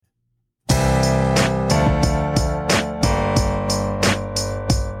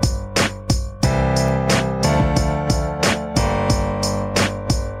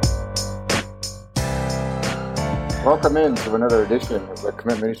Welcome in to another edition of the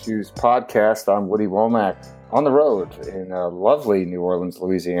Commitment Issues podcast. I'm Woody Womack on the road in lovely New Orleans,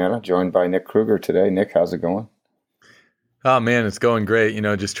 Louisiana, joined by Nick Kruger today. Nick, how's it going? Oh, man, it's going great.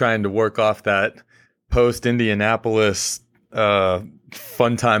 Just trying to work off that post-Indianapolis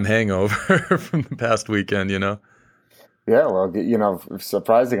fun time hangover from the past weekend, Yeah, well,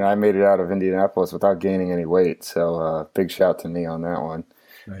 surprising I made it out of Indianapolis without gaining any weight. So big shout to me on that one.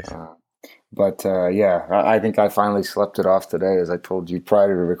 Nice. I think I finally slept it off today, as I told you prior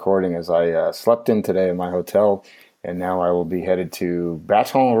to recording, as I slept in today in my hotel, and now I will be headed to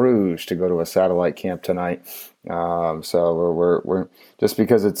Baton Rouge to go to a satellite camp tonight. So we're just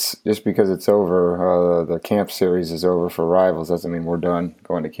because it's over, the camp series is over for Rivals doesn't mean we're done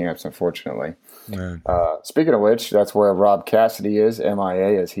going to camps, unfortunately. Speaking of which, that's where Rob Cassidy is,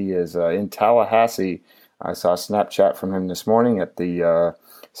 MIA, as he is in Tallahassee. I saw a Snapchat from him this morning at the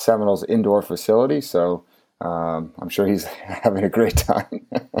Seminoles indoor facility, so I'm sure he's having a great time.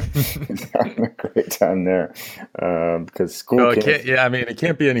 He's having a great time there because school. It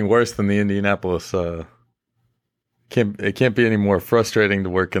can't be any worse than the Indianapolis. It can't be any more frustrating to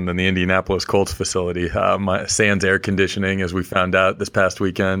work in than the Indianapolis Colts facility. My sans air conditioning, as we found out this past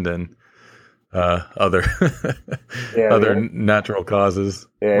weekend, and other natural causes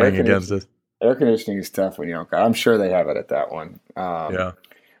weighing against us. Air conditioning is tough when you don't. I'm sure they have it at that one.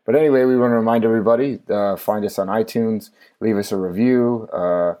 But anyway, we want to remind everybody, find us on iTunes, leave us a review,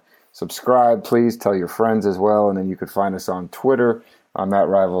 subscribe, please, tell your friends as well, and then you could find us on Twitter. I'm at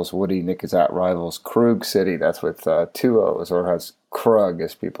Rivals Woody, Nick is at Rivals Krug City, that's with two O's, or has Krug,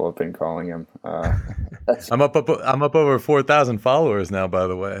 as people have been calling him. I'm up over 4,000 followers now, by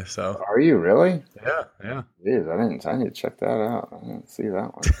the way. So are you really? Yeah. Jeez, I need to check that out. I didn't see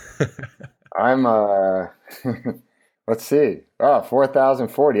that one. I'm let's see.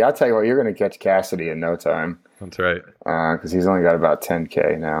 4,040. I'll tell you what, you're going to catch Cassidy in no time. That's right. Because he's only got about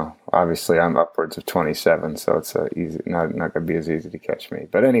 10K now. Obviously, I'm upwards of 27, so it's not going to be as easy to catch me.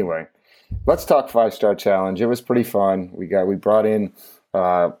 But anyway, let's talk 5-Star Challenge. It was pretty fun. We brought in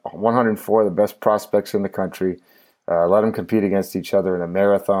 104 of the best prospects in the country. Let them compete against each other in a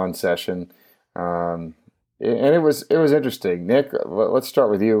marathon session. And it was interesting. Nick, let's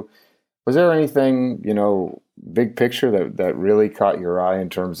start with you. Was there anything, big picture that really caught your eye in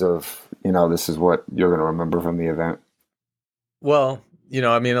terms of, this is what you're going to remember from the event? Well, a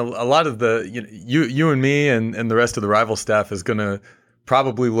lot of the, you and me and the rest of the Rival staff is going to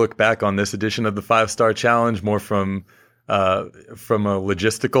probably look back on this edition of the 5-Star Challenge more from a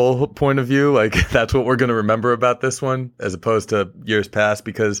logistical point of view. Like, that's what we're going to remember about this one, as opposed to years past,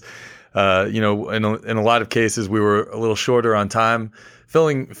 because, in a lot of cases, we were a little shorter on time.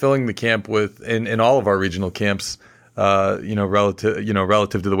 Filling the camp in all of our regional camps, relative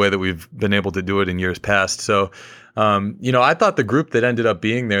to the way that we've been able to do it in years past. So, I thought the group that ended up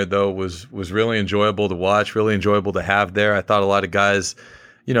being there though was really enjoyable to watch, really enjoyable to have there. I thought a lot of guys,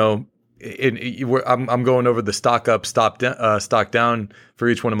 I'm going over the stock up, stock down for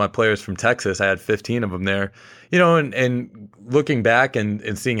each one of my players from Texas. I had 15 of them there, and looking back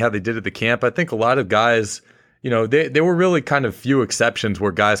and seeing how they did at the camp, I think a lot of guys. There were really kind of few exceptions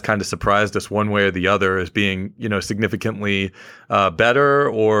where guys kind of surprised us one way or the other as being, significantly better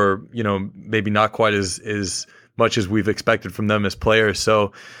or, maybe not quite as much as we've expected from them as players.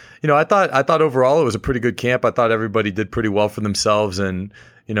 So, I thought overall it was a pretty good camp. I thought everybody did pretty well for themselves, and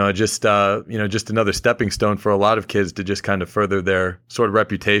just another stepping stone for a lot of kids to just kind of further their sort of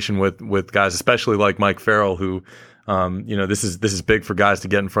reputation with guys, especially like Mike Farrell, who, this is big for guys to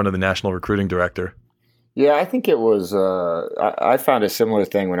get in front of the national recruiting director. Yeah, I think it was. I found a similar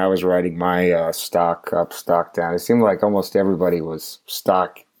thing when I was writing my stock up, stock down. It seemed like almost everybody was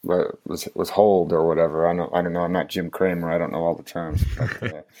stock was hold or whatever. I don't know. I'm not Jim Cramer. I don't know all the terms,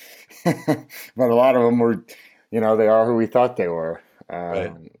 but, but a lot of them were. They are who we thought they were.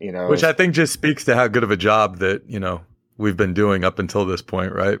 Right. Which I think just speaks to how good of a job that we've been doing up until this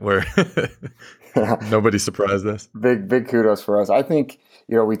point, right? Where nobody surprised us. Big kudos for us. I think.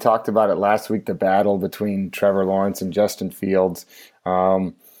 We talked about it last week, the battle between Trevor Lawrence and Justin Fields.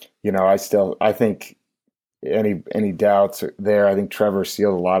 I think any doubts there, I think Trevor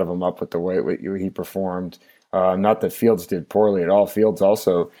sealed a lot of them up with the way he performed. Not that Fields did poorly at all. Fields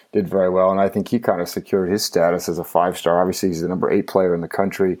also did very well, and I think he kind of secured his status as a 5-star. Obviously, he's the number 8 player in the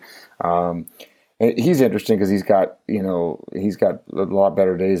country. And he's interesting because he's got a lot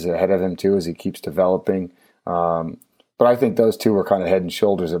better days ahead of him too as he keeps developing. But I think those two were kind of head and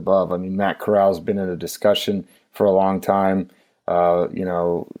shoulders above. I mean, Matt Corral's been in a discussion for a long time.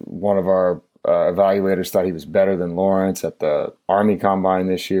 One of our evaluators thought he was better than Lawrence at the Army Combine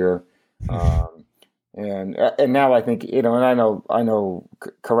this year. And now I think, and I know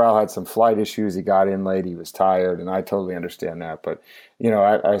Corral had some flight issues. He got in late. He was tired, and I totally understand that. But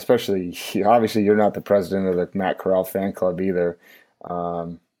I especially, obviously you're not the president of the Matt Corral fan club either.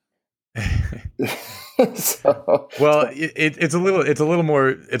 Um, so Well, it's a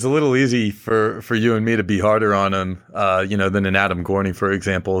little easy for you and me to be harder on him, than an Adam Gorney, for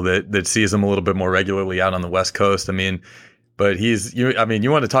example, that sees him a little bit more regularly out on the West Coast. I mean, but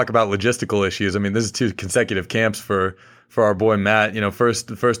you want to talk about logistical issues. I mean, this is 2 consecutive camps for our boy Matt. The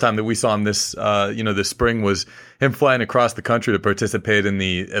first time that we saw him this spring was him flying across the country to participate in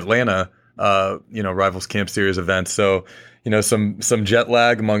the Atlanta, Rivals Camp Series events. So, some jet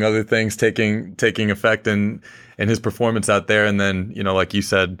lag, among other things, taking effect in his performance out there. And then, like you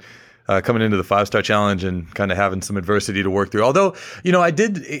said, coming into the 5-Star Challenge and kind of having some adversity to work through. Although, I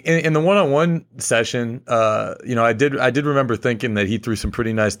did in the one-on-one session, I did remember thinking that he threw some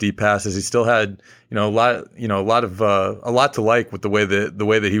pretty nice deep passes. He still had, a lot to like with the way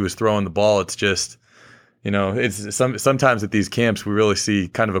that he was throwing the ball. It's just, it's sometimes at these camps we really see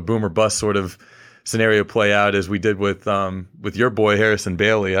kind of a boom or bust sort of scenario play out, as we did with your boy Harrison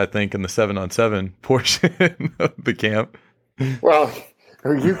Bailey, I think, in the 7-on-7 portion of the camp. Well,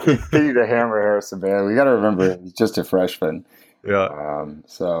 you continue to hammer Harrison Bailey. We got to remember he's just a freshman. Yeah.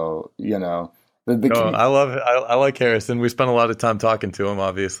 So I love it. I like Harrison. We spent a lot of time talking to him.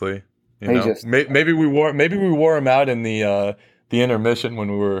 Obviously, maybe we wore him out in the intermission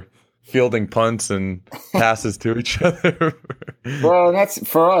when we were fielding punts and passes to each other. Well, that's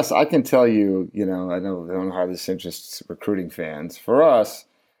for us. I can tell you, I don't know how this interests recruiting fans. For us,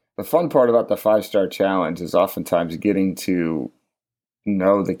 the fun part about the 5-Star Challenge is oftentimes getting to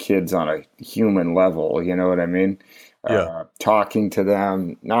know the kids on a human level. You know what I mean? Yeah. Talking to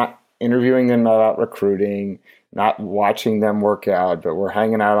them, not interviewing them about recruiting, not watching them work out, but we're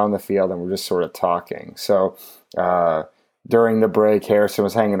hanging out on the field and we're just sort of talking. So during the break, Harrison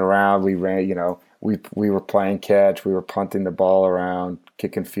was hanging around. We ran, we were playing catch, we were punting the ball around,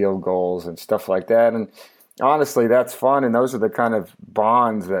 kicking field goals and stuff like that. And honestly, that's fun. And those are the kind of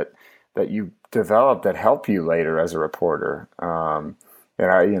bonds that you develop that help you later as a reporter. And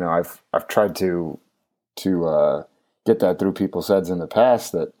I've tried to get that through people's heads in the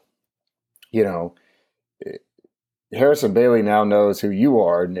past that, Harrison Bailey now knows who you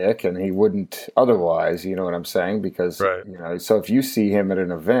are, Nick, and he wouldn't otherwise, you know what I'm saying? Because, right. So if you see him at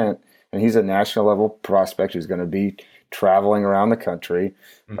an event and he's a national level prospect who's going to be traveling around the country,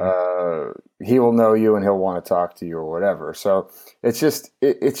 he will know you and he'll want to talk to you or whatever. So it's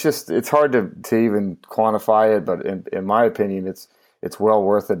hard to even quantify it, but in my opinion, it's well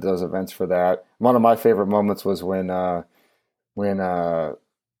worth it, those events, for that. One of my favorite moments was when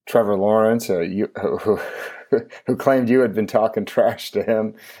Trevor Lawrence, who claimed you had been talking trash to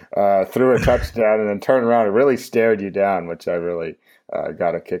him, threw a touchdown and then turned around and really stared you down, which I really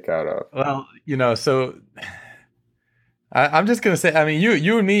got a kick out of. Well, so I'm just gonna say, I mean,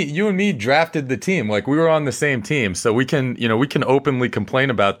 you and me drafted the team. Like, we were on the same team, so we can openly complain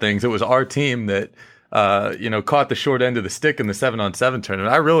about things. It was our team that caught the short end of the stick in the 7-on-7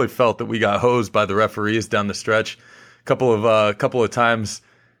 tournament. I really felt that we got hosed by the referees down the stretch. Couple of times,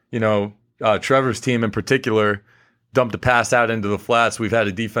 Trevor's team in particular dumped a pass out into the flats. We've had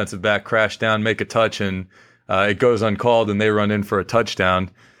a defensive back crash down, make a touch, and it goes uncalled, and they run in for a touchdown,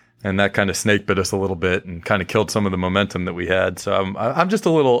 and that kind of snake bit us a little bit and kind of killed some of the momentum that we had. So I'm just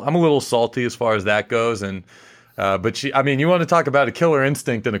a little salty as far as that goes. And but you want to talk about a killer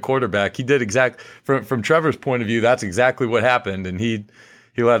instinct in a quarterback? He did from Trevor's point of view. That's exactly what happened, and he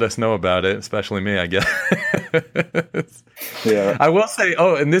let us know about it, especially me, I guess. Yeah. I will say,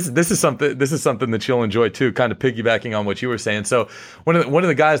 and this is something that you'll enjoy too, kind of piggybacking on what you were saying. So one of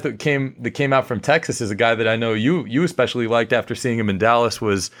the guys that came out from Texas is a guy that I know you especially liked after seeing him in Dallas,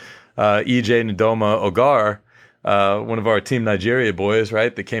 was EJ Ndoma Ogar, one of our Team Nigeria boys,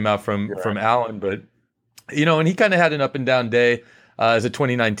 right? That came out from Allen, but and he kind of had an up and down day as a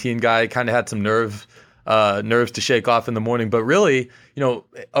 2019 guy. Kind of had some nerves to shake off in the morning. But really,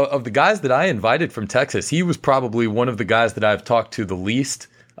 of the guys that I invited from Texas, he was probably one of the guys that I've talked to the least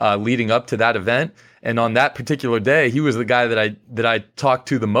leading up to that event. And on that particular day, he was the guy that I talked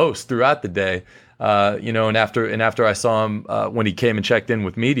to the most throughout the day. And after I saw him when he came and checked in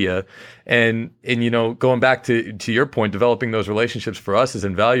with media, and going back to your point, developing those relationships for us is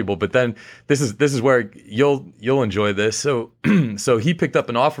invaluable. But then this is where you'll enjoy this. So so he picked up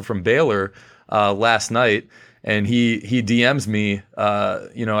an offer from Baylor last night, and he DMs me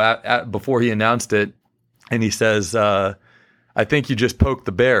before he announced it, and he says, "I think you just poked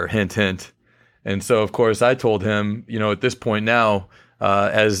the bear, hint hint." And so of course I told him, at this point now,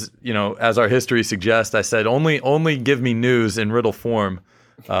 As you know, as our history suggests, I said only give me news in riddle form,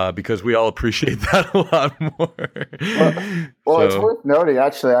 because we all appreciate that a lot more. Well, it's worth noting.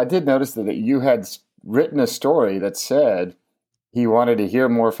 Actually, I did notice that you had written a story that said he wanted to hear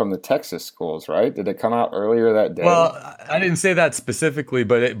more from the Texas schools, right? Did it come out earlier that day? Well, I didn't say that specifically,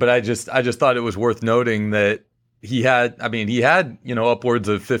 but I just thought it was worth noting that he had upwards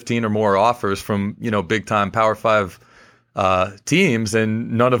of 15 or more offers from big time Power 5 teams,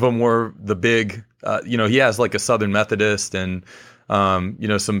 and none of them were the big. He has like a Southern Methodist and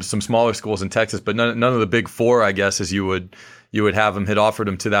some smaller schools in Texas, but none of the big four, I guess, as you would have him, had offered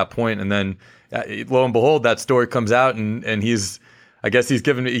him to that point, and then lo and behold, that story comes out, and he's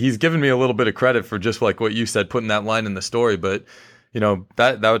given me a little bit of credit for just like what you said, putting that line in the story, but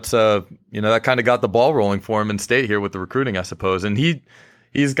that kind of got the ball rolling for him in state here with the recruiting, I suppose, and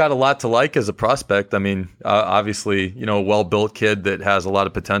he's got a lot to like as a prospect. I mean, obviously, a well-built kid that has a lot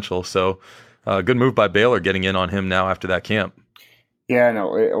of potential. So, good move by Baylor getting in on him now after that camp. Yeah, no,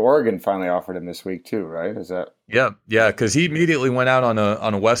 Oregon finally offered him this week too, right? Is that? Yeah, because he immediately went out on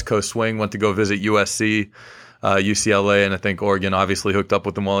a West Coast swing, went to go visit USC, UCLA, and I think Oregon obviously hooked up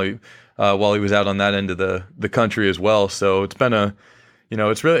with him while he was out on that end of the country as well. So it's been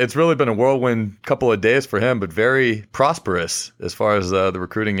it's really been a whirlwind couple of days for him, but very prosperous as far as the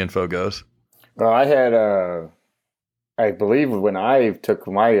recruiting info goes. Well, I had I believe when I took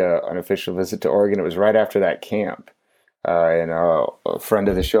my unofficial visit to Oregon, it was right after that camp. And a friend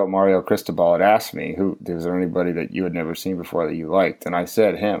of the show, Mario Cristobal, had asked me, was there anybody that you had never seen before that you liked? And I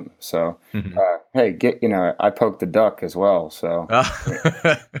said him. So, hey, I poked the duck as well. So,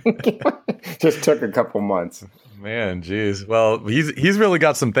 just took a couple months. Man, geez. Well, he's really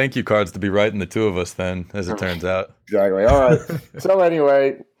got some thank you cards to be writing the two of us then, as it turns out. Exactly. All right. So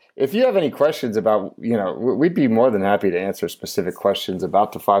anyway, if you have any questions about, we'd be more than happy to answer specific questions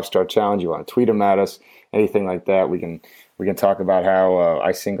about the 5-Star Challenge. You want to tweet them at us, anything like that. We can talk about how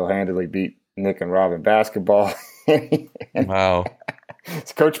I single-handedly beat Nick and Rob in basketball. Wow.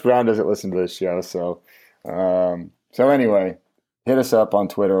 Coach Brown doesn't listen to this show, so anyway, hit us up on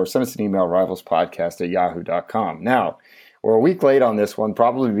Twitter or send us an email, rivalspodcast@yahoo.com. Now, we're a week late on this one,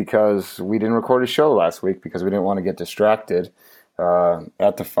 probably because we didn't record a show last week because we didn't want to get distracted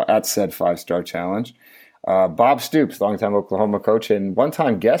at said 5-Star Challenge. Bob Stoops, longtime Oklahoma coach and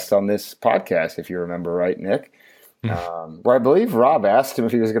one-time guest on this podcast, if you remember right, Nick. Where I believe Rob asked him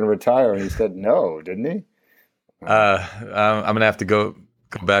if he was going to retire, and he said no, didn't he? I'm going to have to go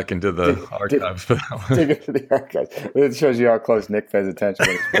back into the archives for that one. Dig into the archives. It shows you how close Nick pays attention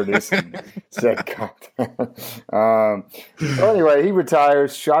when he's producing said content. So anyway, he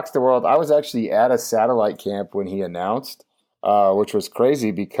retires, shocks the world. I was actually at a satellite camp when he announced, which was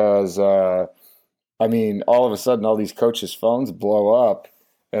crazy because, all of a sudden all these coaches' phones blow up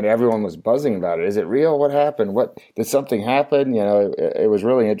and everyone was buzzing about it. Is it real? What happened? Did something happen? It was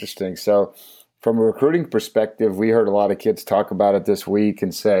really interesting. So from a recruiting perspective, we heard a lot of kids talk about it this week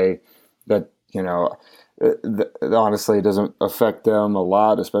and say that, honestly, it doesn't affect them a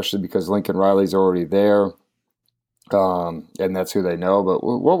lot, especially because Lincoln Riley's already there. And that's who they know. But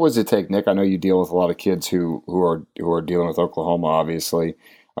what was it take, Nick? I know you deal with a lot of kids who are dealing with Oklahoma, obviously.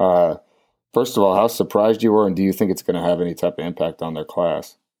 First of all, how surprised you were, and do you think it's going to have any type of impact on their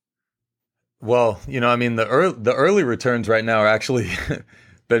class? Well, the early returns right now are actually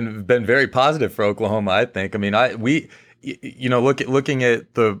been very positive for Oklahoma, I think. Looking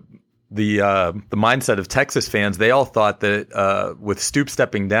at the mindset of Texas fans, they all thought that with Stoops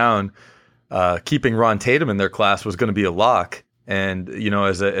stepping down, keeping Ron Tatum in their class was going to be a lock, and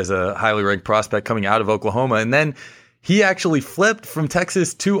as a highly ranked prospect coming out of Oklahoma, and then he actually flipped from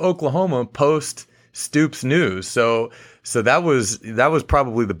Texas to Oklahoma post Stoops news. So that was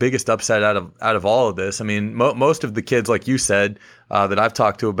probably the biggest upset out of all of this. Most of the kids, like you said, that I've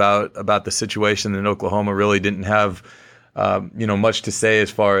talked to about the situation in Oklahoma really didn't have much to say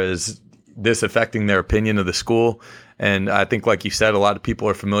as far as this affecting their opinion of the school. And I think, like you said, a lot of people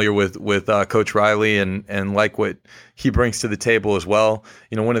are familiar with Coach Riley and like what he brings to the table as well.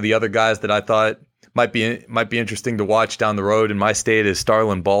 One of the other guys that I thought might be interesting to watch down the road in my state is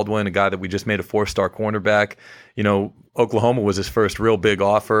Starlin Baldwin, a guy that we just made a 4-star cornerback. Oklahoma was his first real big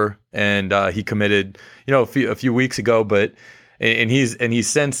offer, and he committed, a few weeks ago. But he's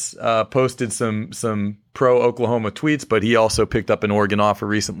since posted some pro Oklahoma tweets, but he also picked up an Oregon offer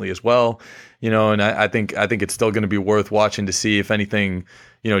recently as well. And I think it's still going to be worth watching to see if anything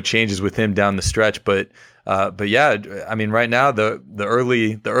changes with him down the stretch. But yeah, right now the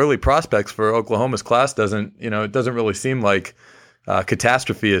early prospects for Oklahoma's class doesn't really seem like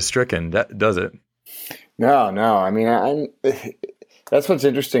catastrophe is stricken, does it? No. that's what's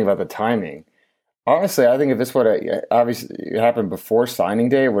interesting about the timing. Honestly, I think if this would have obviously happened before signing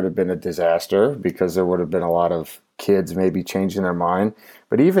day, it would have been a disaster because there would have been a lot of kids maybe changing their mind.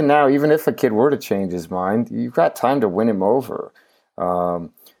 But even now, even if a kid were to change his mind, you've got time to win him over.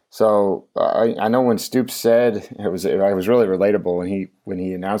 Um, I know when Stoops said it was really relatable when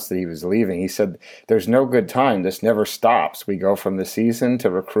he announced that he was leaving. He said, "There's no good time. This never stops. We go from the season to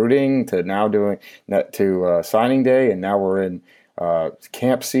recruiting to now doing to signing day, and now we're in."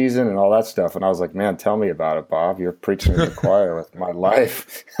 Camp season and all that stuff. And I was like, man, tell me about it, Bob. You're preaching to the choir with my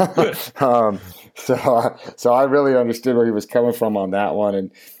life. So I really understood where he was coming from on that one.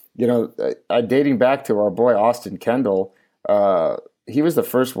 And, dating back to our boy, Austin Kendall, he was the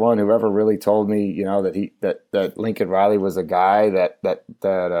first one who ever really told me, that Lincoln Riley was a guy that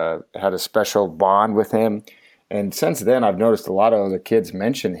had a special bond with him. And since then, I've noticed a lot of other kids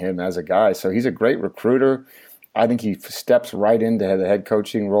mention him as a guy. So he's a great recruiter. I think he steps right into the head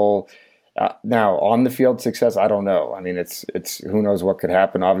coaching role. Now, on the field success, I don't know. I mean, it's who knows what could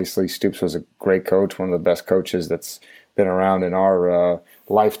happen. Obviously, Stoops was a great coach, one of the best coaches that's been around in our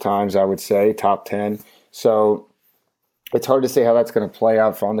lifetimes, I would say, top 10. So it's hard to say how that's going to play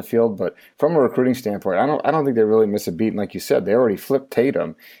out on the field. But from a recruiting standpoint, I don't think they really miss a beat. And like you said, they already flipped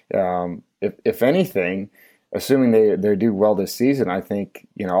Tatum. If anything, assuming they do well this season, I think,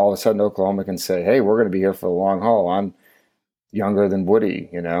 all of a sudden Oklahoma can say, hey, we're going to be here for the long haul. I'm younger than Woody,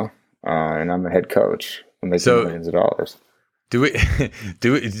 and I'm a head coach. I'm making millions of dollars.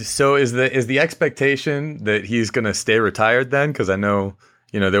 So is the expectation that he's going to stay retired then? Because I know,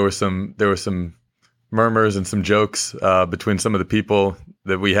 there were some murmurs and some jokes between some of the people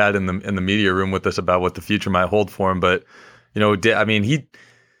that we had in the media room with us about what the future might hold for him. But, every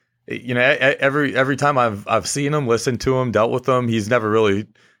time I've seen him, listened to him, dealt with him, he's never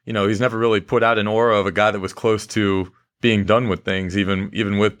really put out an aura of a guy that was close to being done with things, even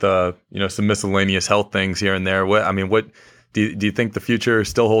with some miscellaneous health things here and there. What do you think the future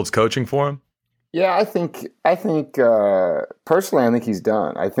still holds coaching for him? Yeah, I think personally, I think he's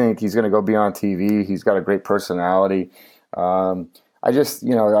done. I think he's going to go be on TV. He's got a great personality. I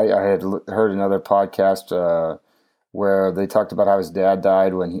had heard another podcast where they talked about how his dad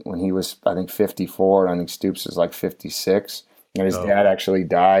died when he was, I think, 54, and I think Stoops is like 56. And his dad actually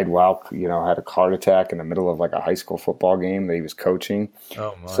died while, had a heart attack in the middle of like a high school football game that he was coaching.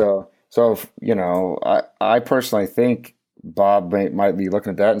 Oh my. So I personally think Bob might be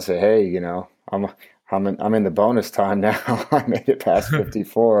looking at that and say, hey, I'm in the bonus time now. I made it past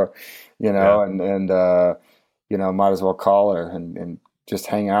 54, and might as well call her and just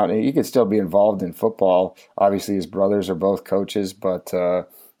hang out. And he could still be involved in football. Obviously, his brothers are both coaches, but I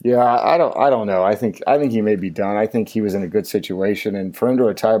don't know. I think he may be done. I think he was in a good situation, and for him to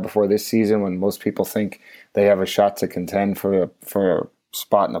retire before this season, when most people think they have a shot to contend for a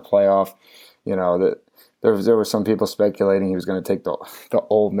spot in the playoff, there were some people speculating he was going to take the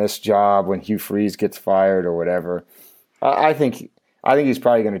Ole Miss job when Hugh Freeze gets fired or whatever. I think he's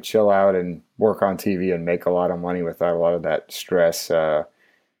probably going to chill out and work on TV and make a lot of money without a lot of that stress.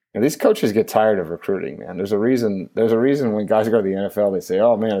 These coaches get tired of recruiting, man. There's a reason when guys go to the NFL, they say,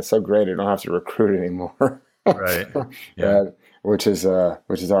 "Oh man, it's so great, I don't have to recruit anymore." Right. Yeah. Which is our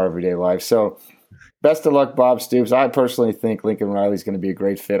everyday life. So, best of luck, Bob Stoops. I personally think Lincoln Riley's going to be a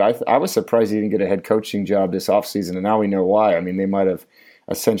great fit. I was surprised he didn't get a head coaching job this offseason, and now we know why. I mean, they might have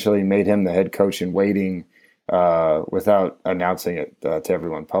essentially made him the head coach in waiting without announcing it to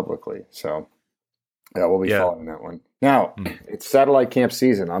everyone publicly. So, we'll be following that one. Now, it's satellite camp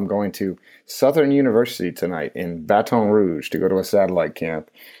season. I'm going to Southern University tonight in Baton Rouge to go to a satellite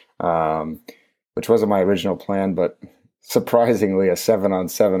camp, which wasn't my original plan, but surprisingly, a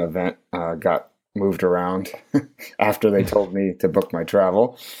 7-on-7 event got moved around after they told me to book my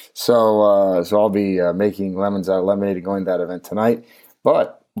travel. So I'll be making lemons out of lemonade and going to that event tonight.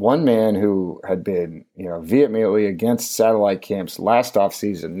 But one man who had been, vehemently against satellite camps last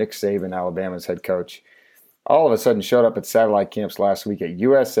offseason, Nick Saban, Alabama's head coach, all of a sudden showed up at satellite camps last week at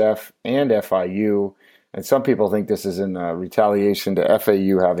USF and FIU. And some people think this is in retaliation to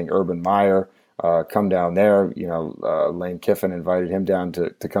FAU having Urban Meyer come down there. Lane Kiffin invited him down to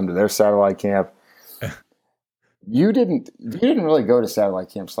come to their satellite camp. You didn't really go to satellite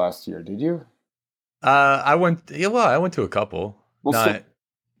camps last year, did you? I went to a couple. I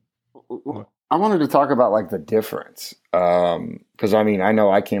wanted to talk about like the difference. Because I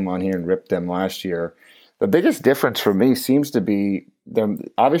know I came on here and ripped them last year. The biggest difference for me seems to be them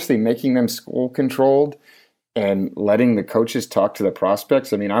obviously making them school controlled and letting the coaches talk to the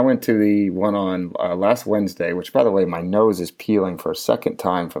prospects. I went to the one on last Wednesday, which, by the way, my nose is peeling for a second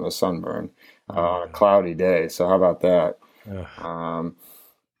time from the sunburn on a cloudy day. So how about that? Ugh.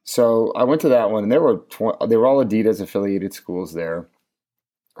 So I went to that one, and they were all Adidas affiliated schools there.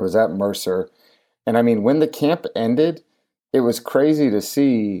 I was at Mercer, and I mean, when the camp ended, it was crazy to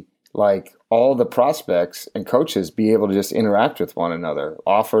see like all the prospects and coaches be able to just interact with one another.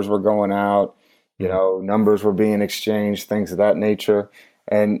 Offers were going out, numbers were being exchanged, things of that nature.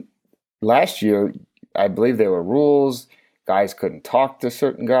 And last year, I believe there were rules. Guys couldn't talk to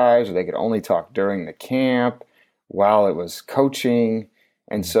certain guys, or they could only talk during the camp while it was coaching.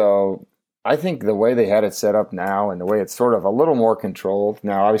 And so I think the way they had it set up now and the way it's sort of a little more controlled.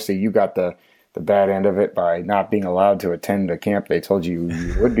 Now, obviously, you got the bad end of it by not being allowed to attend a camp they told you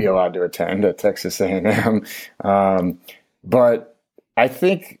would be allowed to attend at Texas A&M. But I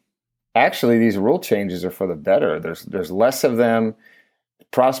think actually these rule changes are for the better. There's less of them.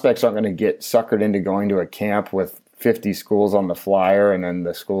 Prospects aren't going to get suckered into going to a camp with 50 schools on the flyer, and then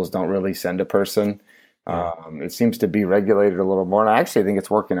the schools don't really send a person. It seems to be regulated a little more, and I actually think it's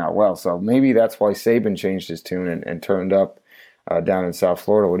working out well. So maybe that's why Saban changed his tune and turned up down in South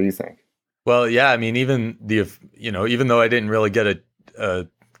Florida. What do you think? Well, yeah, I mean, even though I didn't really get a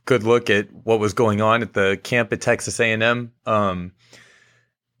good look at what was going on at the camp at Texas A&M, that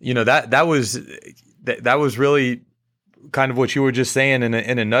was really kind of what you were just saying in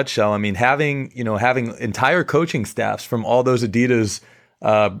a nutshell. I mean, having entire coaching staffs from all those Adidas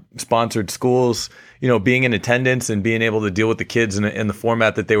sponsored schools, being in attendance and being able to deal with the kids in the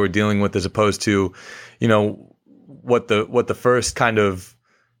format that they were dealing with, as opposed to, what the first kind of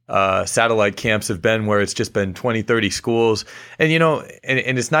satellite camps have been, where it's just been 20, 30 schools. And,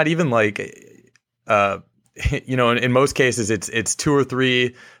 and it's not even like, in most cases, it's 2 or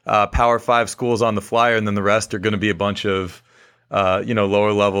 3 Power 5 schools on the flyer, and then the rest are going to be a bunch of,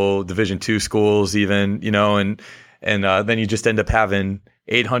 lower level Division II schools even, and then you just end up having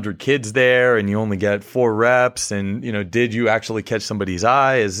 800 kids there, and you only get 4 reps. And, did you actually catch somebody's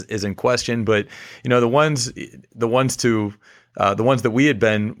eye is in question. But, the ones that we had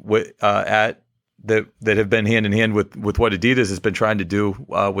been at that have been hand in hand with what Adidas has been trying to do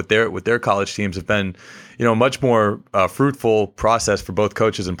with their college teams have been, much more fruitful process for both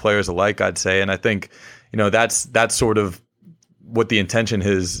coaches and players alike, I'd say. And I think, that's sort of what the intention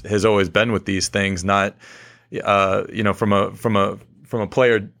has always been with these things, not, from a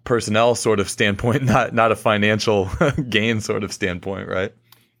player personnel sort of standpoint, not a financial gain sort of standpoint, right?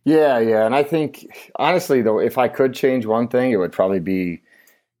 Yeah. And I think, honestly, though, if I could change one thing, it would probably be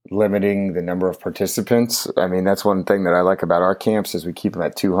limiting the number of participants. I mean, that's one thing that I like about our camps is we keep them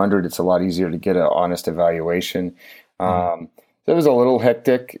at 200. It's a lot easier to get an honest evaluation. So it was a little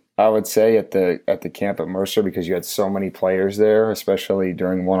hectic, I would say, at the camp at Mercer, because you had so many players there, especially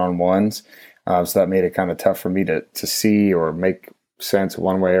during one-on-ones. So that made it kind of tough for me to see or make sense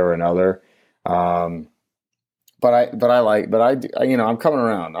one way or another. I'm coming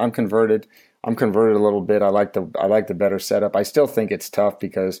around. I'm converted a little bit. I like the better setup. I still think it's tough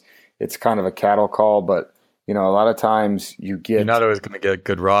because it's kind of a cattle call, but a lot of times you're not always going to get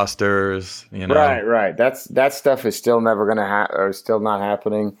good rosters. Right. That stuff is still never going to or still not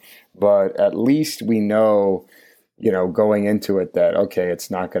happening. But at least we know, going into it that okay,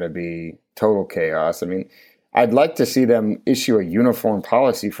 it's not going to be total chaos. I mean, I'd like to see them issue a uniform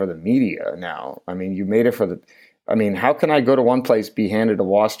policy for the media now. I mean, you made it how can I go to one place, be handed a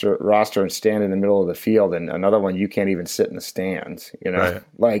roster and stand in the middle of the field, and another one you can't even sit in the stands,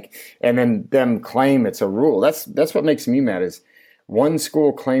 Right. And then them claim it's a rule. That's what makes me mad is one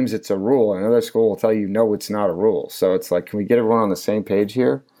school claims it's a rule and another school will tell you, no, it's not a rule. So it's like, can we get everyone on the same page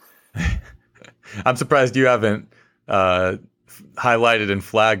here? I'm surprised you haven't highlighted and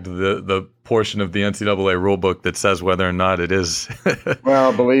flagged the portion of the NCAA rulebook that says whether or not it is.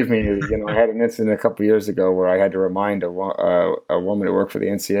 Well, believe me, I had an incident a couple years ago where I had to remind a woman who worked for the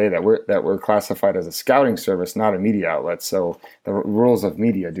NCAA that we're classified as a scouting service, not a media outlet. So the rules of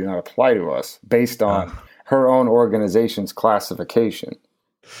media do not apply to us based on her own organization's classification.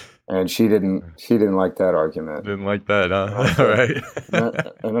 And she didn't like that argument. Didn't like that, huh? All right.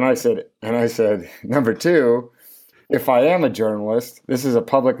 And then I said, number 2, if I am a journalist, this is a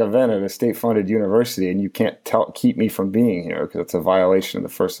public event at a state-funded university, and you can't keep me from being here because it's a violation of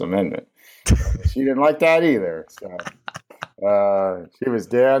the First Amendment. She didn't like that either. So she was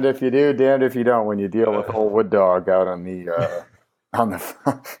damned if you do, damned if you don't when you deal with old wood dog out on the on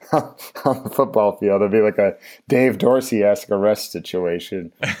the football field. It'd be like a Dave Dorsey-esque arrest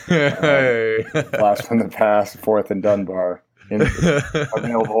situation. Blast from the past, 4th and Dunbar.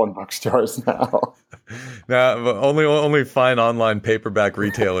 Available in bookstores now. Now, only fine online paperback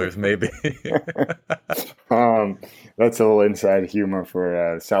retailers, maybe. That's a little inside humor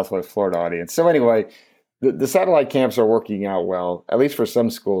for Southwest Florida audience. So anyway, the satellite camps are working out well, at least for some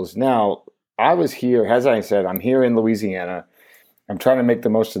schools. Now, I was here, as I said, I'm here in Louisiana. I'm trying to make the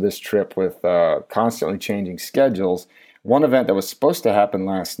most of this trip with constantly changing schedules. One event that was supposed to happen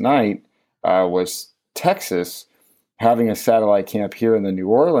last night was Texas having a satellite camp here in the New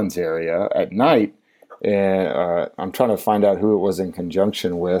Orleans area at night. And I'm trying to find out who it was in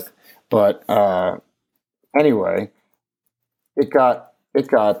conjunction with. But anyway, it got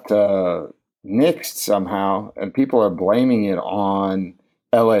nixed somehow, and people are blaming it on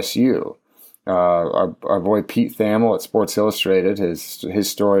LSU. Our boy Pete Thamel at Sports Illustrated, his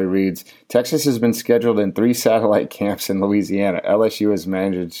story reads, Texas has been scheduled in 3 satellite camps in Louisiana. LSU has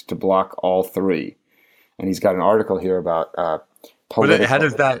managed to block all 3. And he's got an article here about political. How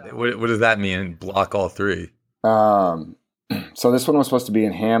does that, what does that mean, block all 3? So this one was supposed to be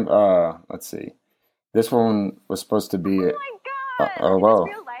in let's see. This one was supposed to be oh whoa.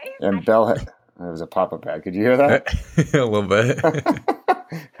 And Bell it was a pop-up ad. Could you hear that? A little bit.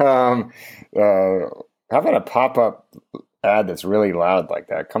 How about a pop-up ad that's really loud like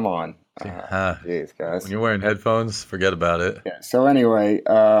that? Come on. Jeez, guys. When you're wearing headphones, forget about it. Yeah. So anyway,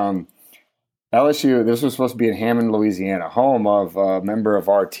 LSU, this was supposed to be in Hammond, Louisiana, home of a member of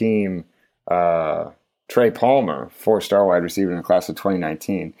our team, Trey Palmer, 4-star wide receiver in the class of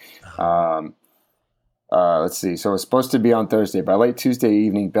 2019. Let's see. So it was supposed to be on Thursday. By late Tuesday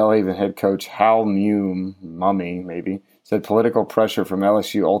evening, Belhaven head coach Hal Mummy, maybe, said political pressure from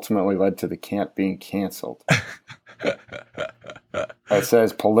LSU ultimately led to the camp being canceled. It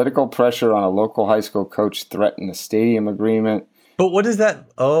says political pressure on a local high school coach threatened a stadium agreement. But what is that?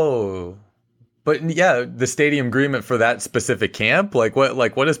 Oh, but yeah, the stadium agreement for that specific camp. What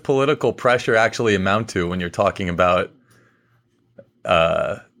does political pressure actually amount to when you're talking about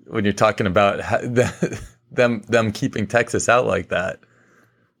them keeping Texas out like that?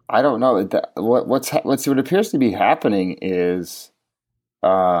 I don't know. What appears to be happening is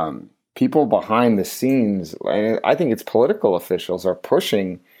people behind the scenes. I think it's political officials are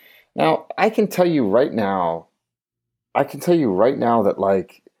pushing. Now, I can tell you right now that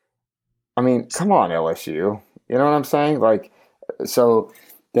come on, LSU. You know what I'm saying? So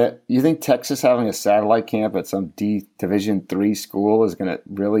that you think Texas having a satellite camp at some Division III school is going to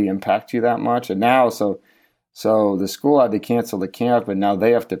really impact you that much? And now, so the school had to cancel the camp, and now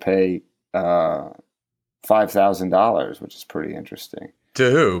they have to pay $5,000, which is pretty interesting.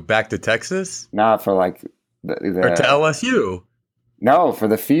 To who? Back to Texas? Not for or to LSU? No, for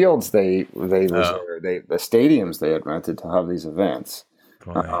the fields they reserved, the stadiums they had rented to have these events.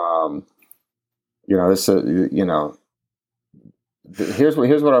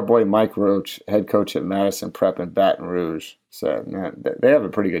 Here's what our boy Mike Roach, head coach at Madison Prep in Baton Rouge, said. Man, they have a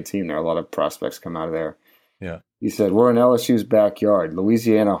pretty good team there. A lot of prospects come out of there. Yeah. He said, we're in LSU's backyard.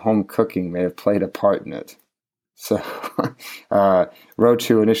 Louisiana home cooking may have played a part in it. So Roach,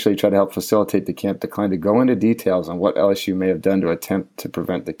 who initially tried to help facilitate the camp, declined to go into details on what LSU may have done to attempt to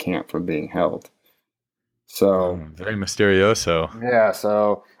prevent the camp from being held. So very mysterioso. Yeah,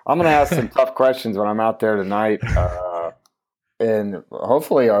 so I'm going to ask some tough questions when I'm out there tonight. And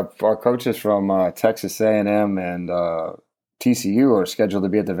hopefully our coaches from Texas A&M and TCU are scheduled to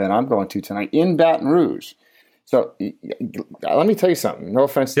be at the event I'm going to tonight in Baton Rouge. So let me tell you something. No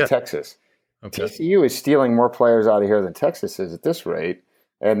offense to Texas. Okay. TCU is stealing more players out of here than Texas is at this rate,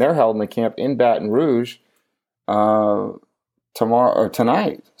 and they're held in the camp in Baton Rouge tomorrow or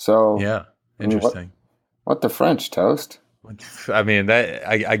tonight. So yeah, interesting. What the French, Toast? I mean,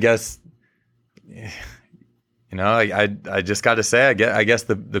 I guess. I just got to say, I guess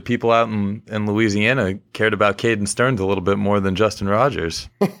the people out in Louisiana cared about Caden Stearns a little bit more than Justin Rogers,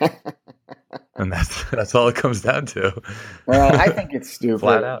 and that's all it comes down to. Well, I think it's stupid.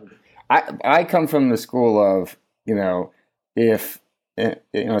 Flat out. I come from the school of if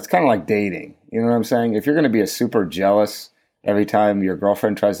it's kind of like dating. You know what I'm saying? If you're going to be a super jealous every time your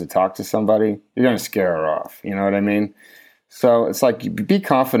girlfriend tries to talk to somebody, you're going to scare her off. You know what I mean? So it's like, be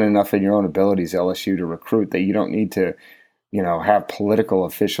confident enough in your own abilities, LSU, to recruit that you don't need to, have political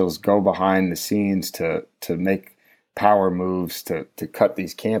officials go behind the scenes to make power moves to cut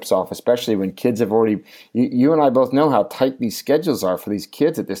these camps off, especially when kids have already, you and I both know how tight these schedules are for these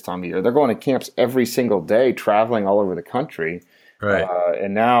kids at this time of year. They're going to camps every single day, traveling all over the country. Right.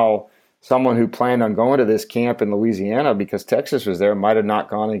 And now someone who planned on going to this camp in Louisiana because Texas was there might have not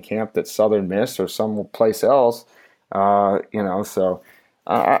gone to camp that Southern Miss or someplace else. So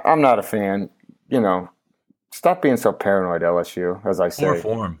I'm not a fan. Stop being so paranoid, LSU, as I say. Poor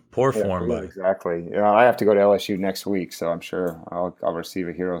form, buddy. Exactly. I have to go to LSU next week, so I'm sure I'll receive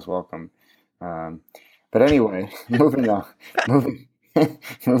a hero's welcome. But anyway, moving on.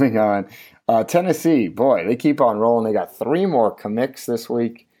 Moving on. Tennessee, boy, they keep on rolling. They got 3 more commits this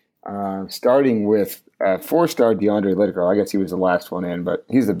week, starting with 4-star DeAndre Whitaker. I guess he was the last one in, but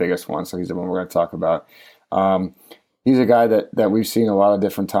he's the biggest one, so he's the one we're going to talk about. He's a guy that we've seen a lot of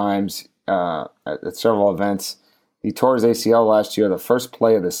different times at several events. He tore his ACL last year, the first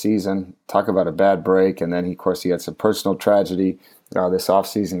play of the season. Talk about a bad break. And then, of course, he had some personal tragedy this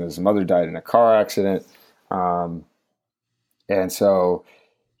offseason. His mother died in a car accident. And so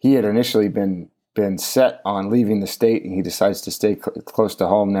he had initially been set on leaving the state, and he decides to stay close to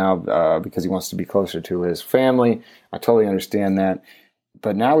home now because he wants to be closer to his family. I totally understand that.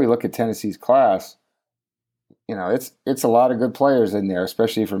 But now we look at Tennessee's class. It's a lot of good players in there,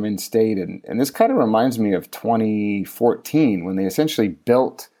 especially from in-state. And this kind of reminds me of 2014 when they essentially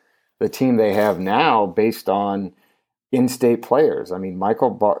built the team they have now based on in-state players. I mean,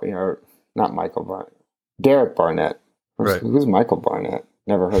 Derek Barnett. Right. Who's Michael Barnett?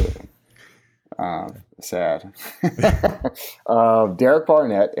 Never heard of him. Sad. Derek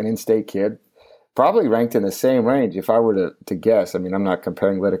Barnett, an in-state kid, probably ranked in the same range if I were to guess. I mean, I'm not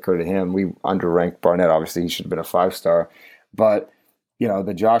comparing Whitaker to him. We underranked Barnett. Obviously, he should have been a 5-star. But,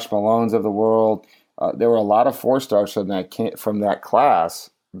 the Josh Malones of the world, there were a lot of 4-stars from that class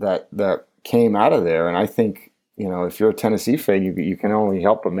that came out of there. And I think, if you're a Tennessee fan, you can only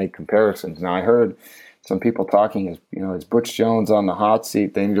help but make comparisons. Now, I heard some people talking, is Butch Jones on the hot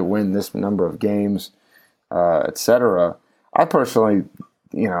seat? They need to win this number of games, et cetera. I personally,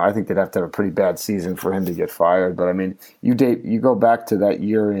 I think they'd have to have a pretty bad season for him to get fired. But I mean, you go back to that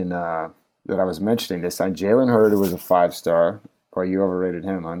year that I was mentioning. They signed Jalen Hurd, who was a 5-star. Boy, you overrated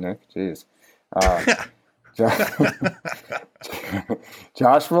him, huh, Nick? Jeez.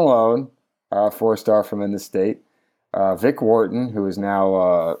 Josh Malone, 4-star from in the state. Vic Wharton, who is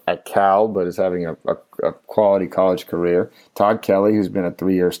now at Cal, but is having a quality college career. Todd Kelly, who's been a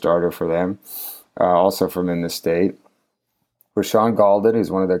 3-year starter for them, also from in the state. Rashawn Golden, who's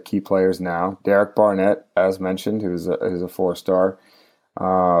one of their key players now. Derek Barnett, as mentioned, who's a 4-star.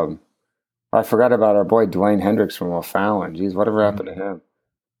 I forgot about our boy Dwayne Hendricks from O'Fallon. Geez, whatever happened to him?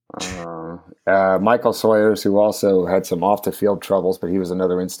 Michael Sawyers, who also had some off-the-field troubles, but he was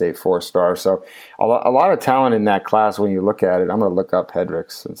another in-state 4-star. So a lot of talent in that class when you look at it. I'm going to look up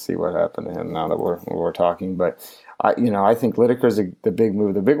Hendricks and see what happened to him now that we're talking. But I think Whitaker's the big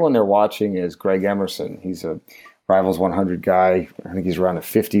move. The big one they're watching is Greg Emerson. He's a Rivals 100 guy. I think he's around the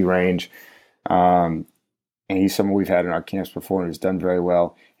 50 range. And he's someone we've had in our camps before, and he's done very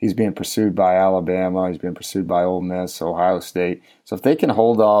well. He's being pursued by Alabama. He's being pursued by Ole Miss, Ohio State. So if they can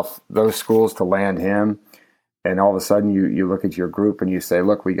hold off those schools to land him, and all of a sudden you look at your group and you say,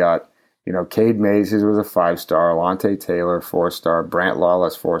 look, we got, Cade Mays, who was a 5-star, Alontae Taylor, 4-star, Brant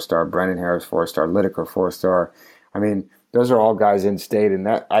Lawless, 4-star, Brennan Harris, 4-star, Whitaker, 4-star. I mean, those are all guys in state. And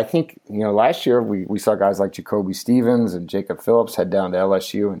that, I think, last year we saw guys like Jacoby Stevens and Jacob Phillips head down to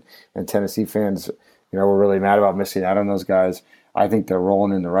LSU, and Tennessee fans we're really mad about missing out on those guys. I think they're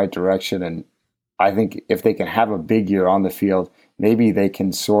rolling in the right direction, and I think if they can have a big year on the field, maybe they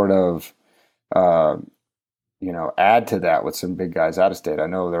can sort of, add to that with some big guys out of state. I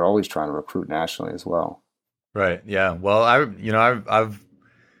know they're always trying to recruit nationally as well. Right. Yeah. Well,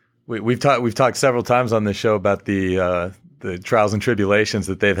 we've talked several times on this show about the trials and tribulations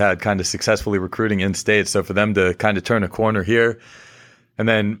that they've had kind of successfully recruiting in state. So for them to kind of turn a corner here, and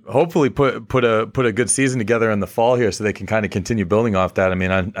then hopefully put a good season together in the fall here, so they can kind of continue building off that. I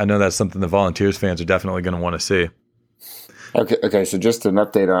mean, I know that's something the Volunteers fans are definitely going to want to see. Okay. So just an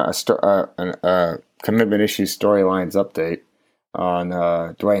update on a commitment issues storylines update on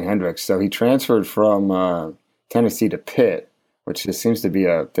Dwayne Hendricks. So he transferred from Tennessee to Pitt, which there seems to be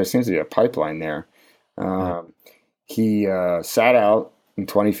a pipeline there. He sat out in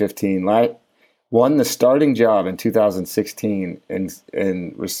 2015. Won the starting job in 2016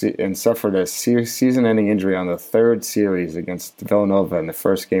 and suffered a season-ending injury on the 3rd series against Villanova in the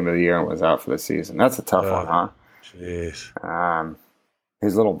first game of the year and was out for the season. That's a tough one, huh? Jeez.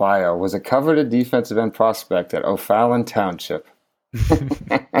 His little bio was a coveted defensive end prospect at O'Fallon Township, which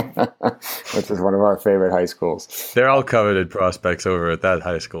is one of our favorite high schools. They're all coveted prospects over at that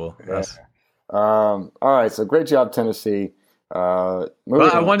high school. Yeah. Yes. All right, so great job, Tennessee. Well,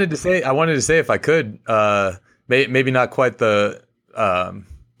 I wanted to say, if I could, maybe not quite the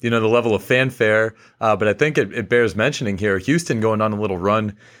the level of fanfare, but I think it bears mentioning here. Houston going on a little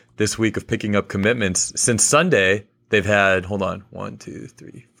run this week of picking up commitments. Since Sunday, they've had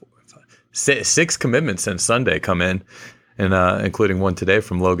 6 commitments since Sunday come in, and including one today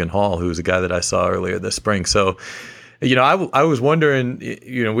from Logan Hall, who's a guy that I saw earlier this spring. So, I was wondering,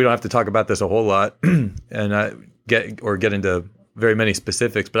 we don't have to talk about this a whole lot, and get into very many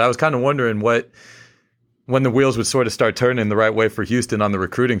specifics, but I was kind of wondering when the wheels would sort of start turning the right way for Houston on the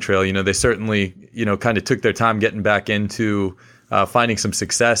recruiting trail. They certainly, kind of took their time getting back into finding some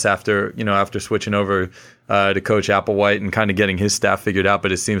success after switching over to Coach Applewhite and kind of getting his staff figured out.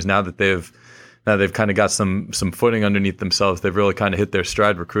 But it seems now that they've kind of got some footing underneath themselves. They've really kind of hit their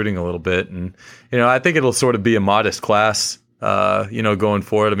stride recruiting a little bit. And, I think it'll sort of be a modest class, going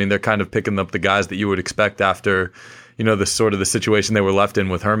forward. I mean, they're kind of picking up the guys that you would expect after, the sort of the situation they were left in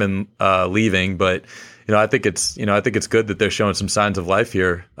with Herman leaving. But, I think it's good that they're showing some signs of life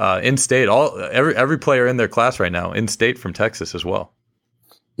here in state. Every player in their class right now in state from Texas as well.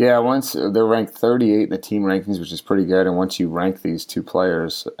 Yeah, once they're ranked 38 in the team rankings, which is pretty good. And once you rank these two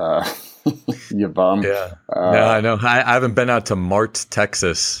players, you bum. Yeah, I know. I haven't been out to Mart,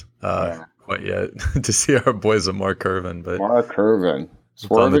 Texas quite yet to see our boys at Mark Irvin. But Mark Irvin,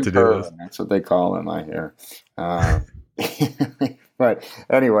 Swerving Irvin, that's what they call him, I hear. But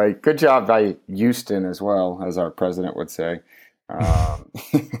anyway, good job by Houston as well, as our president would say,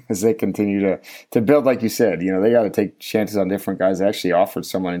 as they continue to build, like you said. They got to take chances on different guys. They actually offered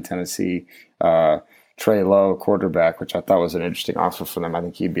someone in Tennessee, Trey Lowe, quarterback, which I thought was an interesting offer for them. I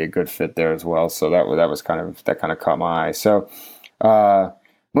think he'd be a good fit there as well. So that kind of caught my eye. So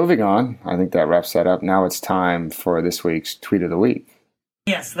moving on, I think that wraps that up. Now it's time for this week's Tweet of the Week.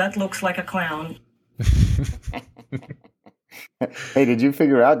 Yes, that looks like a clown. Hey, did you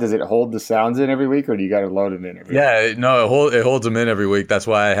figure out, does it hold the sounds in every week, or do you got to load them in every week? Yeah, no, it holds them in every week. That's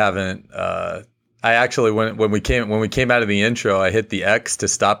why I haven't. I actually, when we came out of the intro, I hit the X to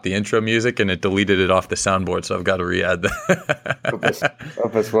stop the intro music, and it deleted it off the soundboard. So I've got to re-add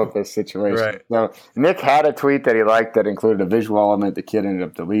that. Whoopus situation. Right. So Nick had a tweet that he liked that included a visual element. The kid ended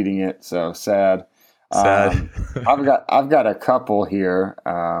up deleting it. So sad. Sad. I've got a couple here,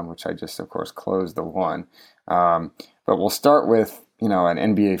 which I just, of course, closed the one. But we'll start with, an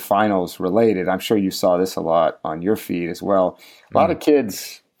NBA Finals related. I'm sure you saw this a lot on your feed as well. A lot of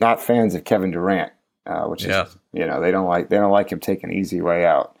kids not fans of Kevin Durant, which is, they don't like him taking an easy way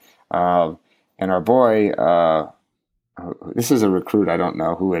out. And our boy, this is a recruit. I don't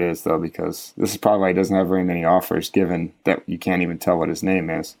know who it is though, because this is probably why he doesn't have very many offers, given that you can't even tell what his name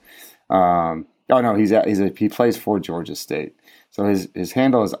is. He plays for Georgia State. So his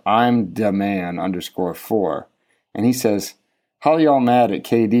handle is I'mDaman_4. And he says, how y'all mad at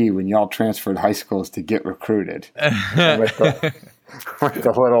KD when y'all transferred high schools to get recruited? with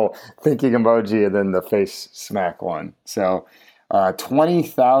the little thinking emoji and then the face smack one. So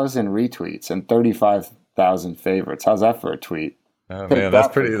 20,000 retweets and 35,000 favorites. How's that for a tweet? Oh man, that was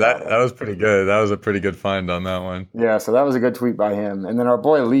pretty good. That was a pretty good find on that one. Yeah, so that was a good tweet by him. And then our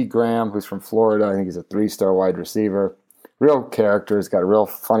boy Lee Graham, who's from Florida, I think he's a 3-star wide receiver. Real character. He's got a real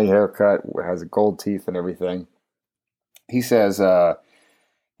funny haircut, has gold teeth and everything. He says,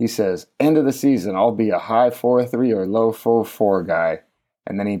 end of the season, I'll be a high 4.3 or low 4.4 guy.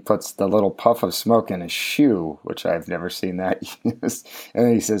 And then he puts the little puff of smoke in his shoe, which I've never seen that used. And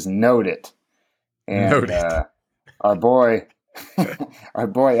then he says, note it. And our boy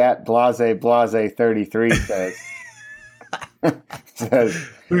at Blase 33 says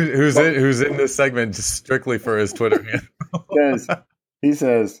who's in this segment just strictly for his Twitter handle. He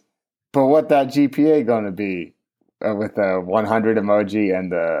says, but what that GPA going to be? With the 100 emoji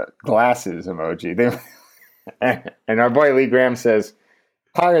and the glasses emoji. And our boy Lee Graham says,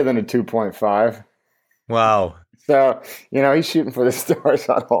 higher than a 2.5. Wow. So, he's shooting for the stars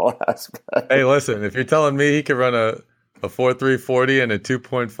on all aspects. Hey, listen, if you're telling me he could run a 4.3 40 and a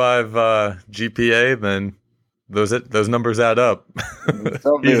 2.5 GPA, then those numbers add up.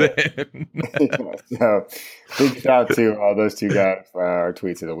 So big shout out to those two guys for our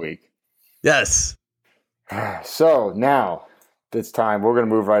tweets of the week. Yes. So now it's time. We're going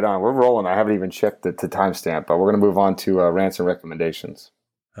to move right on. We're rolling. I haven't even checked the timestamp, but we're going to move on to rants and recommendations.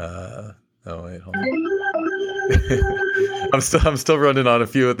 Oh wait, hold on. I'm still running on a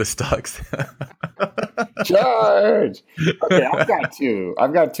few of the stocks. Charge. Okay,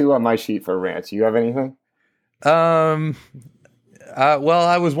 I've got two on my sheet for rants. You have anything? Well,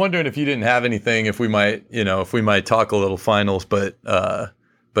 I was wondering if you didn't have anything, if we might talk a little finals, but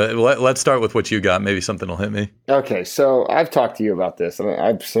let's start with what you got. Maybe something will hit me. Okay, so I've talked to you about this, and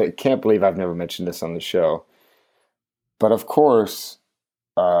I can't believe I've never mentioned this on the show. But of course,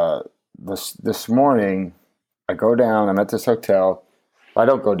 this morning, I go down. I'm at this hotel. I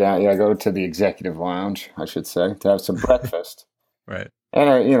don't go down. I go to the executive lounge, I should say, to have some breakfast. Right. And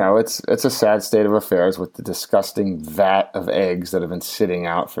it's a sad state of affairs with the disgusting vat of eggs that have been sitting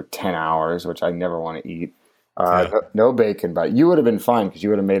out for 10 hours, which I never want to eat. No bacon, but you would have been fine because you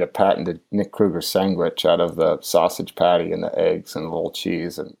would have made a patented Nick Kruger sandwich out of the sausage patty and the eggs and a little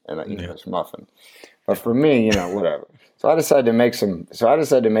cheese and an English muffin. But for me, whatever. So I decided to make some.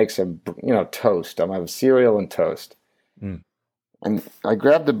 Toast. I'm gonna have cereal and toast. Mm. And I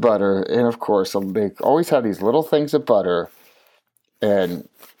grabbed the butter, and of course, they always have these little things of butter. And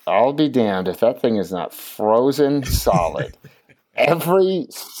I'll be damned if that thing is not frozen solid. Every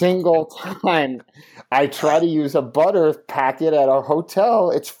single time I try to use a butter packet at a hotel,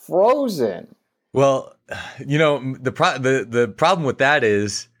 it's frozen. Well, the problem with that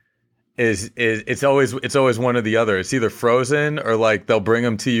is it's always one or the other. It's either frozen or like they'll bring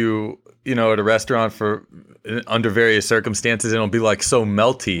them to you, at a restaurant for under various circumstances, and it'll be like so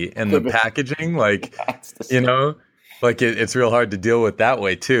melty, and the packaging, like like it's real hard to deal with that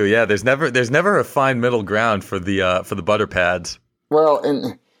way too. Yeah, there's never a fine middle ground for the butter pads. Well,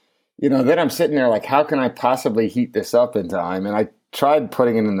 and then I'm sitting there like, how can I possibly heat this up in time? And I tried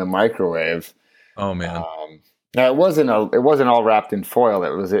putting it in the microwave. Oh man. Now it wasn't all wrapped in foil.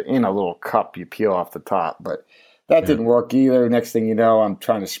 It was in a little cup you peel off the top, but that didn't work either. Next thing you know, I'm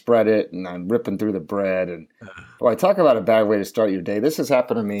trying to spread it and I'm ripping through the bread. And boy, talk about a bad way to start your day. This has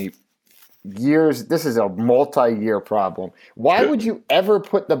happened to me years. This is a multi-year problem. Why would you ever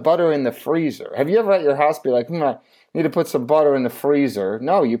put the butter in the freezer? Have you ever at your house be like, I need to put some butter in the freezer?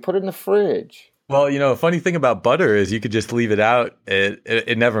 No, you put it in the fridge. Well, a funny thing about butter is you could just leave it out.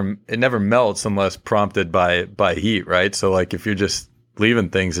 It never melts unless prompted by heat, right? So like if you're just leaving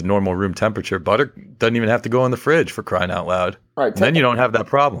things at normal room temperature, butter doesn't even have to go in the fridge, for crying out loud. Right. Then you don't have that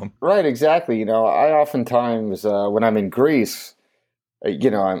problem. Right, exactly. I oftentimes when I'm in Greece,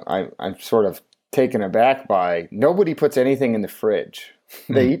 I'm sort of taken aback by nobody puts anything in the fridge.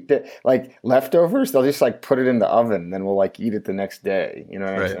 They eat like leftovers. They'll just like put it in the oven, and then we'll like eat it the next day. You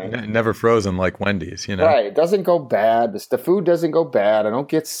know what I'm saying? Never frozen like Wendy's. Right. It doesn't go bad. The food doesn't go bad. I don't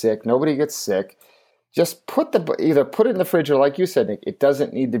get sick. Nobody gets sick. Just either put it in the fridge, or like you said, Nick, it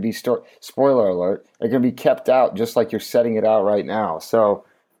doesn't need to be stored. Spoiler alert: it can be kept out just like you're setting it out right now. So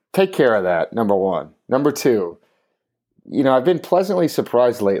take care of that. Number one. Number two. I've been pleasantly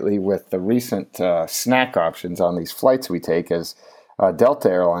surprised lately with the recent snack options on these flights we take, as Delta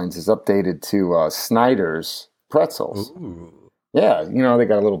Airlines has updated to Snyder's pretzels. Ooh. Yeah, they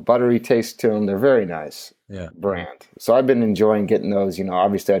got a little buttery taste to them. They're very nice brand. So I've been enjoying getting those.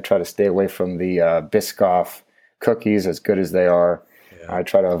 Obviously I try to stay away from the Biscoff cookies, as good as they are. Yeah. I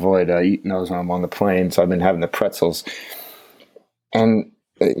try to avoid eating those when I'm on the plane. So I've been having the pretzels. And,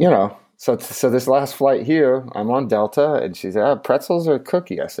 So this last flight here, I'm on Delta, and she said, pretzels or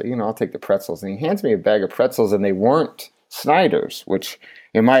cookie? I said, I'll take the pretzels. And he hands me a bag of pretzels, and they weren't Snyder's, which,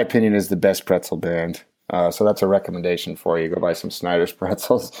 in my opinion, is the best pretzel brand. So that's a recommendation for you. Go buy some Snyder's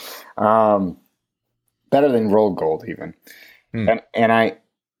pretzels. Better than Roll Gold, even. And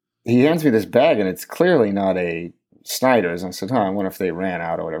he hands me this bag, and it's clearly not a Snyder's. And I said, I wonder if they ran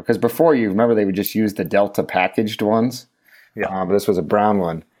out or whatever. Because before, you remember they would just use the Delta packaged ones? Yeah. But this was a brown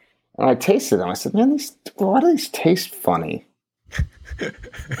one. And I tasted them. I said, man, why do these taste funny?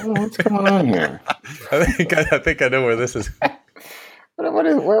 What's going on here? I think I know where this is.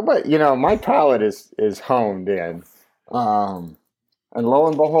 What my palate is honed in. And lo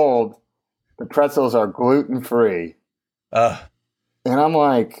and behold, the pretzels are gluten-free. And I'm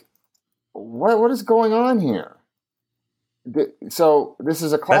like, what is going on here? So this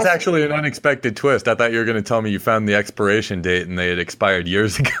is a classic. That's actually an unexpected twist. I thought you were going to tell me you found the expiration date and they had expired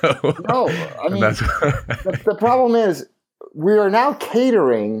years ago. No, I mean, the problem is we are now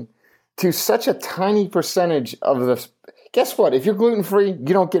catering to such a tiny percentage of the. Guess what? If you're gluten free,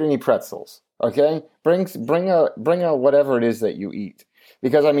 you don't get any pretzels. Okay, bring a whatever it is that you eat.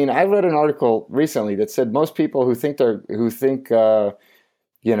 Because I read an article recently that said most people who think they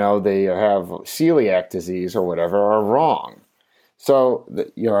have celiac disease or whatever are wrong. So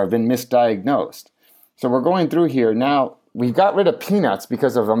I've been misdiagnosed. So we're going through here now. We've got rid of peanuts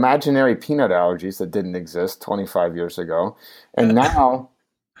because of imaginary peanut allergies that didn't exist 25 years ago, and now,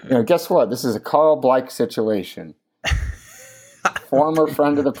 guess what? This is a Carl Blake situation. Former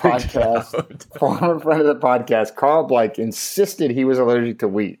friend of the podcast, Carl Blake insisted he was allergic to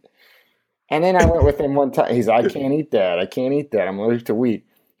wheat. And then I went with him one time. He's like, I can't eat that. I'm allergic to wheat.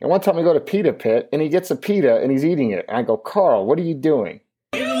 And one time we go to Pita Pit, and he gets a pita, and he's eating it. And I go, Carl, what are you doing?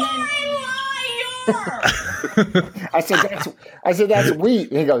 I said, that's wheat.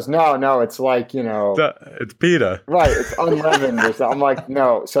 And he goes, no, it's like, it's pita. Right, it's unleavened or something. I'm like,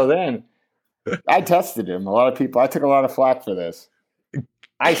 no. So then I tested him. I took a lot of flack for this.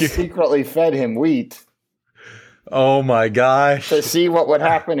 I secretly fed him wheat. Oh my gosh. To see what would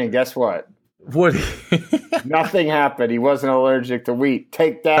happen, and guess what? What? Nothing happened. He wasn't allergic to wheat.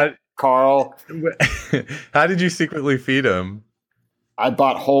 Take that, Carl. How did you secretly feed him? I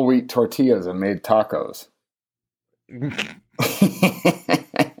bought whole wheat tortillas and made tacos.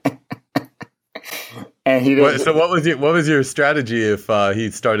 And he didn't. So what was your strategy if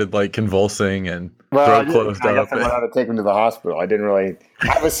he started like convulsing and throat closed I up? guess I went out to take him to the hospital. I didn't really.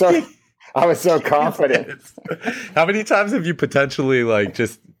 I was so confident. How many times have you potentially like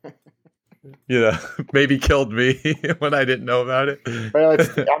just maybe killed me when I didn't know about it? Well,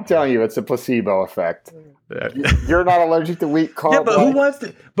 I'm telling you, it's a placebo effect. You're not allergic to wheat, Carl. Yeah,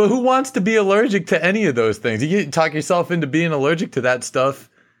 but who wants to be allergic to any of those things? You can talk yourself into being allergic to that stuff.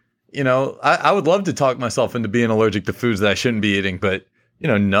 I would love to talk myself into being allergic to foods that I shouldn't be eating, but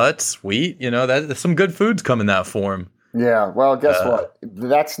nuts, wheat, that some good foods come in that form. Yeah, well, guess what?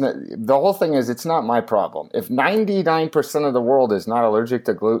 The whole thing is it's not my problem. If 99% of the world is not allergic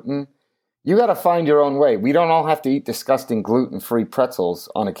to gluten, you got to find your own way. We don't all have to eat disgusting gluten-free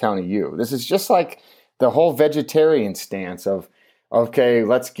pretzels on account of you. This is just like the whole vegetarian stance of, okay,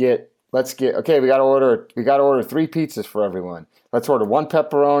 okay, we got to order 3 pizzas for everyone. Let's order 1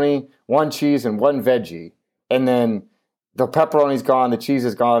 pepperoni, 1 cheese, and 1 veggie. And then the pepperoni's gone, the cheese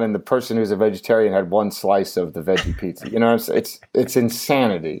is gone, and the person who's a vegetarian had 1 slice of the veggie pizza. It's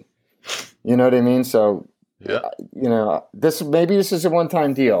insanity. You know what I mean? So, yeah. This is a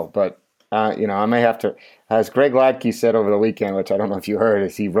one-time deal, but I may have to, as Greg Ladke said over the weekend, which I don't know if you heard,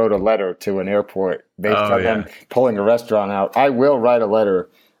 is he wrote a letter to an airport based on them pulling a restaurant out. I will write a letter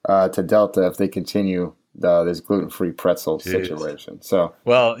to Delta if they continue this gluten-free pretzel situation. So,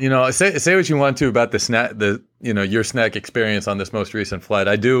 well, say what you want to about the snack, your snack experience on this most recent flight.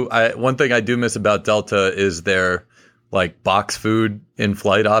 One thing I do miss about Delta is their like box food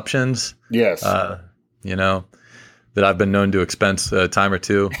in-flight options. Yes. That I've been known to expense a time or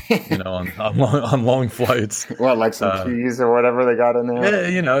two, on long flights. What, like some cheese or whatever they got in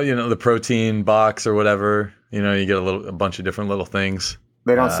there? Yeah, the protein box or whatever. You get a bunch of different little things.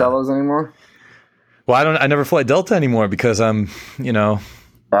 They don't sell those anymore? Well, I never fly Delta anymore because I'm,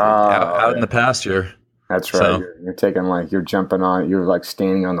 out in the pasture. That's right. So, you're taking you're jumping on, you're like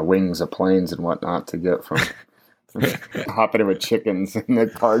standing on the wings of planes and whatnot to get from hopping in with chickens in the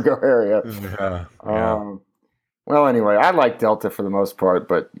cargo area. Yeah. Well, anyway, I like Delta for the most part,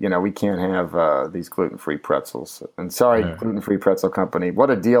 but, we can't have these gluten-free pretzels. And sorry, gluten-free pretzel company.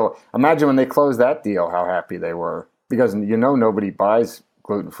 What a deal. Imagine when they closed that deal, how happy they were. Because, nobody buys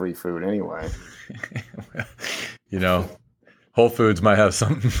gluten-free food anyway. Whole Foods might have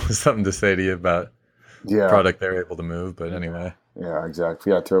something to say to you about the product they're able to move, but anyway. Yeah,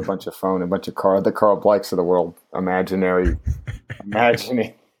 exactly. Yeah, to a bunch of the Carl Blikes of the world, imagining.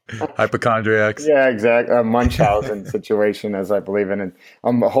 Hypochondriacs. Yeah, exactly. A Munchausen situation, as I believe in. And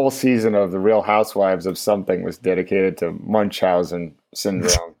a whole season of The Real Housewives of something was dedicated to Munchausen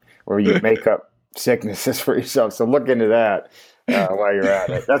syndrome, where you make up sicknesses for yourself. So look into that while you're at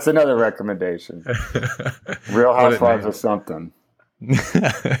it. That's another recommendation. Real Housewives of something.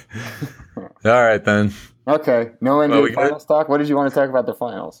 All right, then. Okay. No NBA finals talk? What did you want to talk about the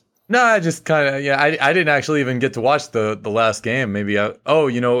finals? No, I just kind of I didn't actually even get to watch the last game. Maybe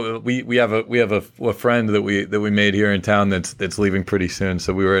we have a friend that we made here in town that's leaving pretty soon.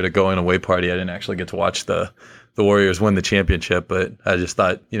 So we were at a going away party. I didn't actually get to watch the Warriors win the championship, but I just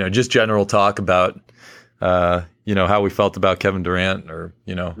thought just general talk about how we felt about Kevin Durant or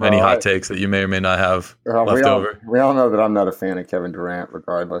any hot takes that you may or may not have left over. We all know that I'm not a fan of Kevin Durant,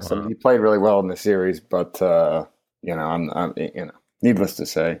 regardless. I mean, he played really well in the series, but I'm needless to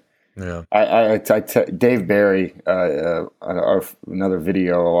say. Yeah, Dave Barry, another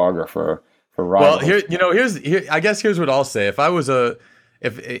videographer for Rivals. Well, here's what I'll say. If I was and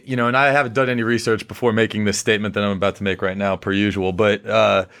I haven't done any research before making this statement that I'm about to make right now, per usual, but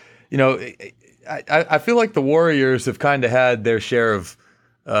I feel like the Warriors have kind of had their share of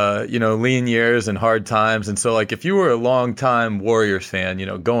lean years and hard times, and so like if you were a long-time Warriors fan,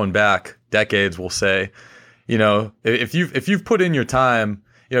 going back decades, we'll say, if you've put in your time.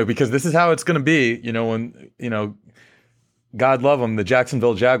 Because this is how it's going to be, when, God love them, the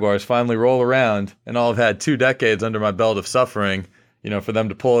Jacksonville Jaguars finally roll around and I'll have had 2 decades under my belt of suffering, for them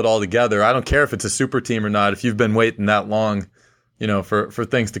to pull it all together. I don't care if it's a super team or not. If you've been waiting that long, for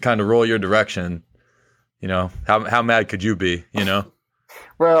things to kind of roll your direction, how mad could you be,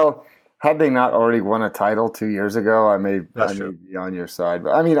 Well, had they not already won a title 2 years ago, I may be on your side.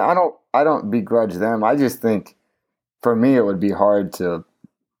 But I mean, I don't begrudge them. I just think for me, it would be hard to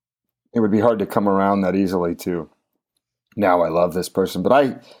come around that easily to, now I love this person.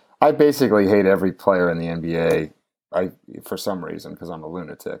 But I basically hate every player in the NBA for some reason, because I'm a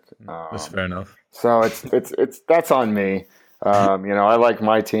lunatic. That's fair enough. So it's that's on me. I like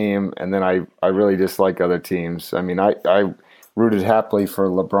my team, and then I really dislike other teams. I mean, I rooted happily for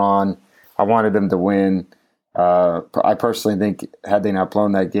LeBron. I wanted them to win. I personally think had they not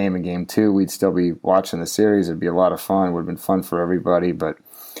blown that game in Game 2, we'd still be watching the series. It'd be a lot of fun. It would have been fun for everybody. But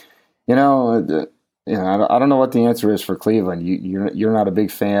I don't know what the answer is for Cleveland. You're not a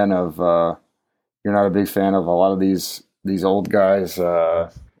big fan of a lot of these old guys.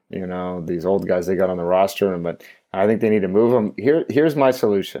 These old guys they got on the roster, but I think they need to move them. Here's my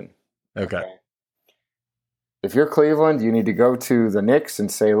solution. Okay. If you're Cleveland, you need to go to the Knicks and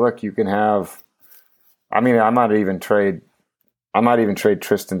say, look, you can have. I mean, I might even trade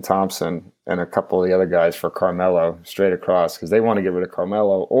Tristan Thompson and a couple of the other guys for Carmelo straight across because they want to get rid of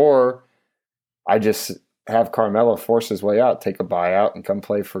Carmelo. Or I just have Carmelo force his way out, take a buyout, and come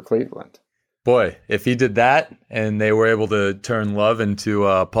play for Cleveland. Boy, if he did that and they were able to turn Love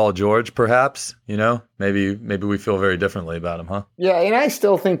into Paul George, perhaps, maybe we feel very differently about him, huh? Yeah, and I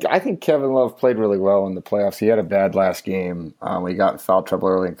think Kevin Love played really well in the playoffs. He had a bad last game. He got in foul trouble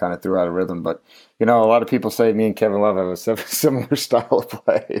early and kind of threw out of rhythm. But, a lot of people say me and Kevin Love have a similar style of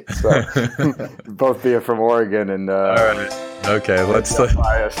play. So both being from Oregon. And, all right. Okay, let's... That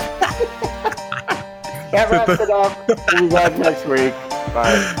wraps it up. We'll be back next week.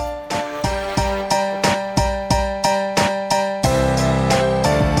 Bye.